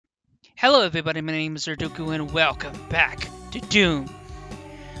Hello everybody, my name is Zerduku and welcome back to Doom.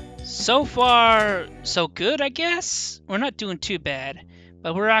 So far, so good, I guess? We're not doing too bad,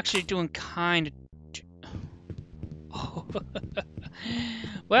 but we're actually doing kind of...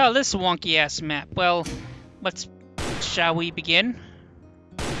 Well, this is a wonky-ass map. Well, shall we begin?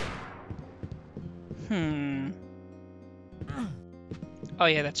 Oh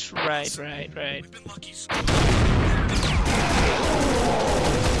yeah, that's right. We've been lucky.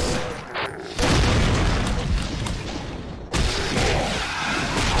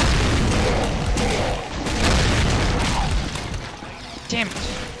 Damn it.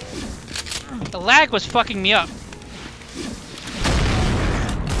 The lag was fucking me up.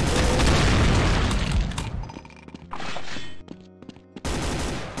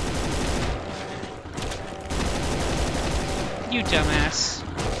 You dumbass.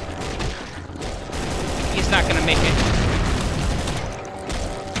 He's not gonna make it.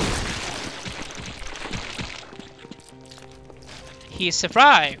 He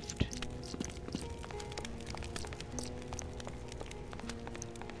survived.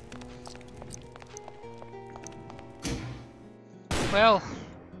 Well,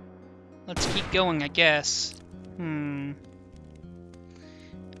 let's keep going, I guess.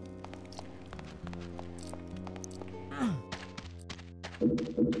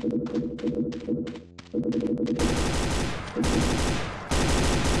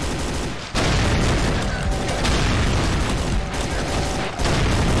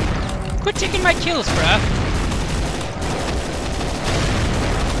 Quit taking my kills, bruh.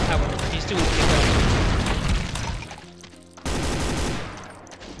 However, he's doing pretty well.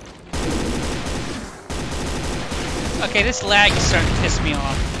 Okay, this lag is starting to piss me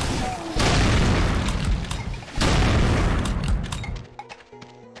off.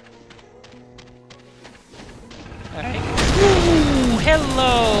 Alright. Ooh,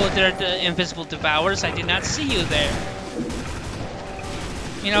 hello there, the invisible devourers. I did not see you there.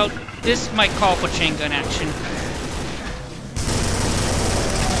 You know, this might call for chain gun action.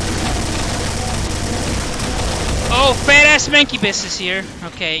 Oh, fat-ass Mancubus is here.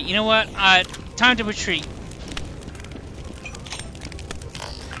 Okay, you know what? Time to retreat.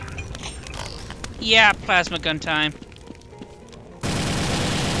 Yeah, plasma gun time.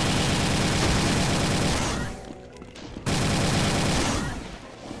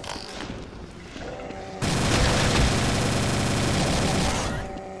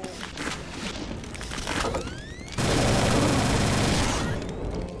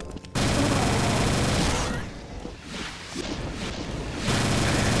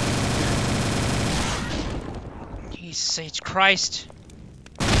 Jesus Christ.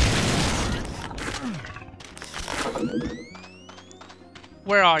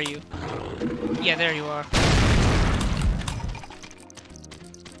 Where are you? Yeah, there you are.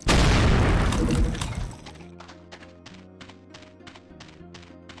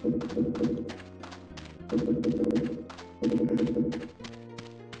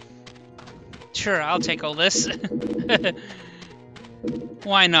 Sure, I'll take all this.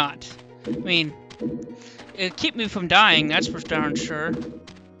 Why not? I mean, it'll keep me from dying, that's for darn sure.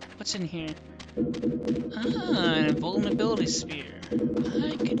 What's in here? Ah, an invulnerability spear.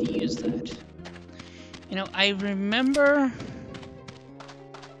 I could use that. You know, I remember...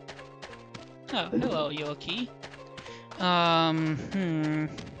 Oh, hello, Yoki.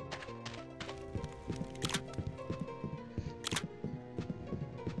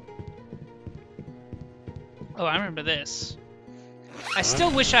 Oh, I remember this. I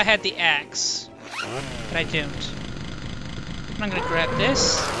still wish I had the axe, but I don't. I'm gonna grab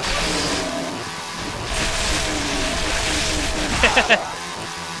this.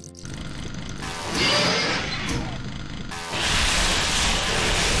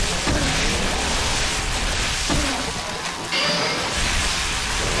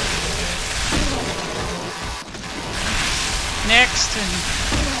 Next.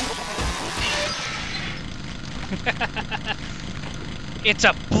 It's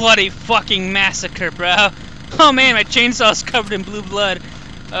a bloody fucking massacre, bro. Oh man, my chainsaw's covered in blue blood.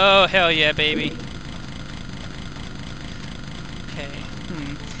 Oh hell yeah, baby.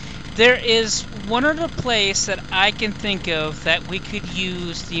 There is one other place that I can think of that we could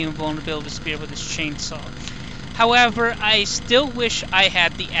use the invulnerability spear with this chainsaw. However, I still wish I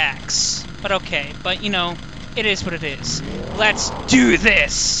had the axe. But okay, but you know, it is what it is. Let's do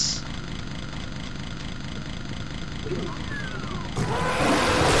this!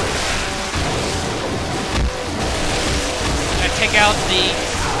 I take out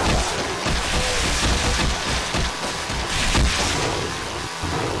the...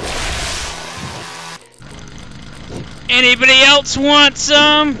 Anybody else want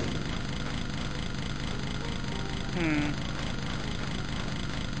some? Hmm.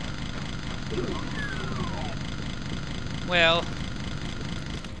 Well,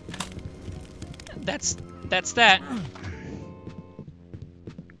 that's that.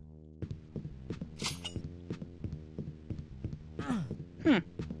 Hmm.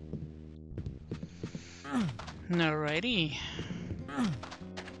 Alrighty.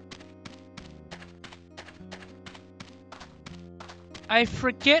 I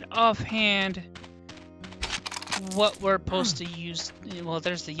forget offhand what we're supposed to use. Well,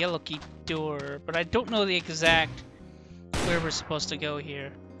 there's the yellow key door, but I don't know the exact where we're supposed to go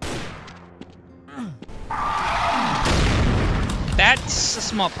here. That's a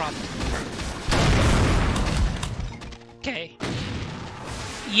small problem. Okay.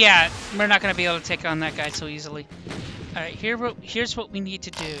 Yeah, we're not going to be able to take on that guy so easily. Alright, here's what we need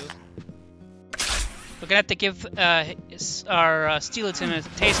to do. We're going to have to give our Steelaton a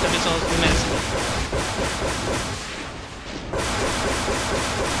taste of his old medicine.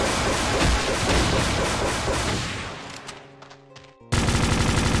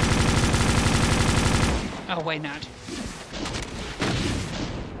 Oh, why not?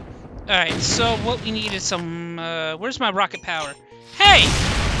 Alright, so what we need is some... where's my rocket power? Hey!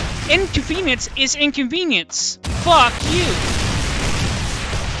 Inconvenience is inconvenience! Fuck you!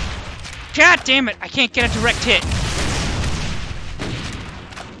 God damn it, I can't get a direct hit.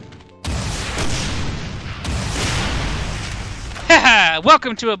 Haha!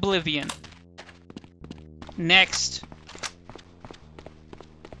 Welcome to Oblivion. Next.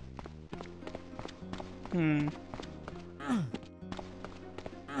 Hmm.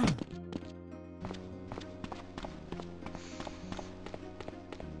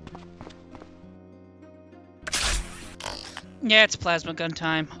 Yeah, it's plasma gun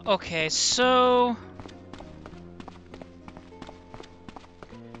time. Okay, so...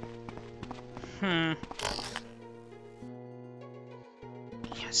 Yeah,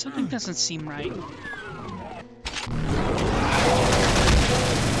 something doesn't seem right.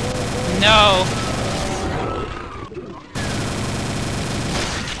 No!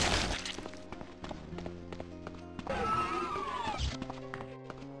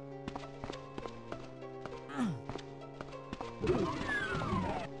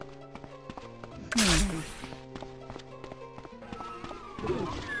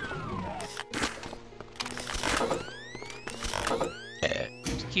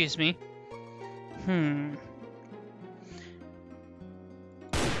 Excuse me.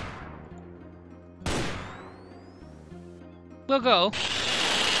 We'll go.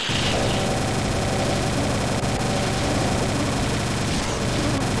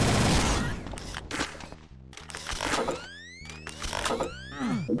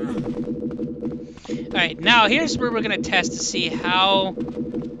 Alright, now here's where we're gonna test to see how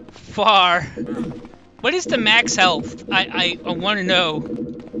far... What is the max health? I want to know.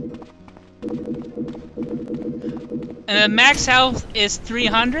 And the max health is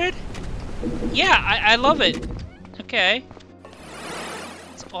 300? Yeah, I love it. Okay.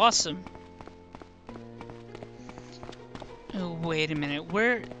 It's awesome. Oh, wait a minute.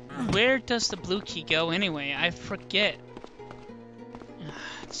 Where does the blue key go anyway? I forget.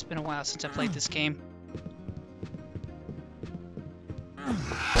 It's been a while since I played this game.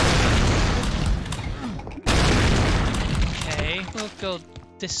 Okay, we'll go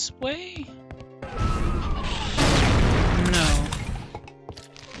this way. No.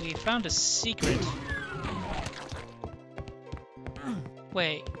 We found a secret.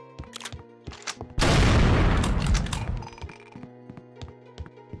 Wait.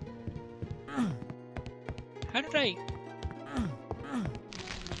 How did I...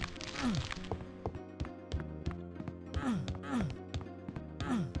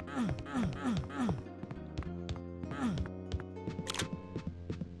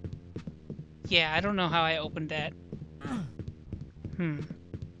 Yeah, I don't know how I opened that.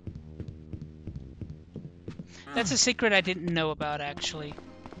 That's a secret I didn't know about, actually.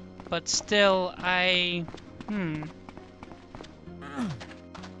 But still,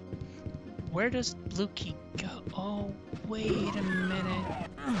 Where does blue key go? Oh, wait a minute.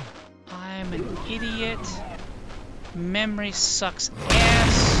 I'm an idiot. Memory sucks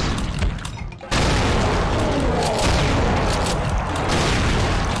ass.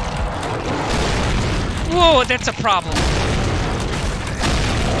 Whoa, that's a problem.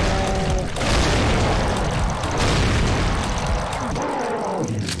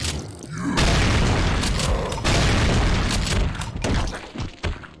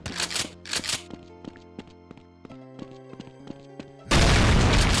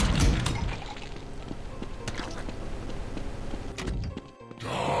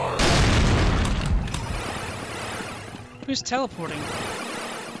 Who's teleporting?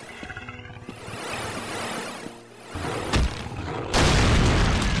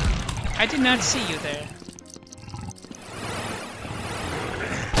 I did not see you there.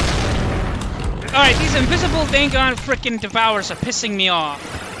 Alright, these invisible Dangon frickin' devours are pissing me off.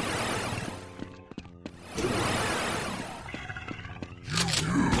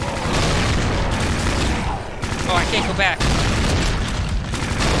 Oh, I can't go back.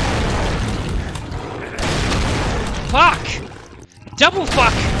 Fuck! Double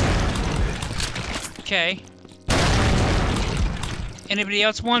fuck! Okay. Anybody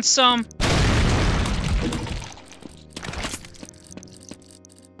else want some?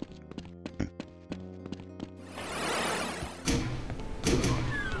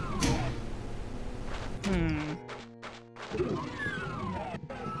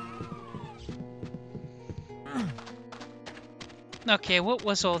 Okay, what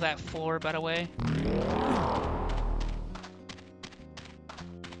was all that for, by the way?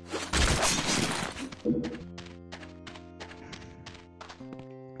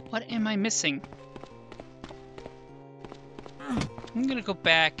 What am I missing? I'm gonna go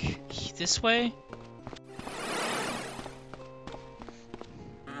back this way.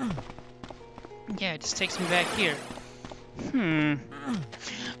 Yeah, it just takes me back here.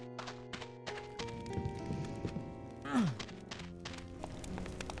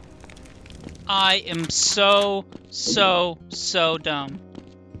 I am so dumb.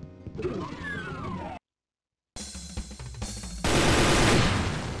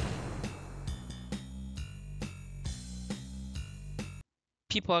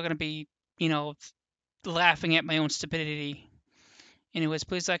 People are gonna be, you know, laughing at my own stupidity. Anyways,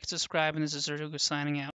 please like and subscribe, and this is Zerdugo signing out.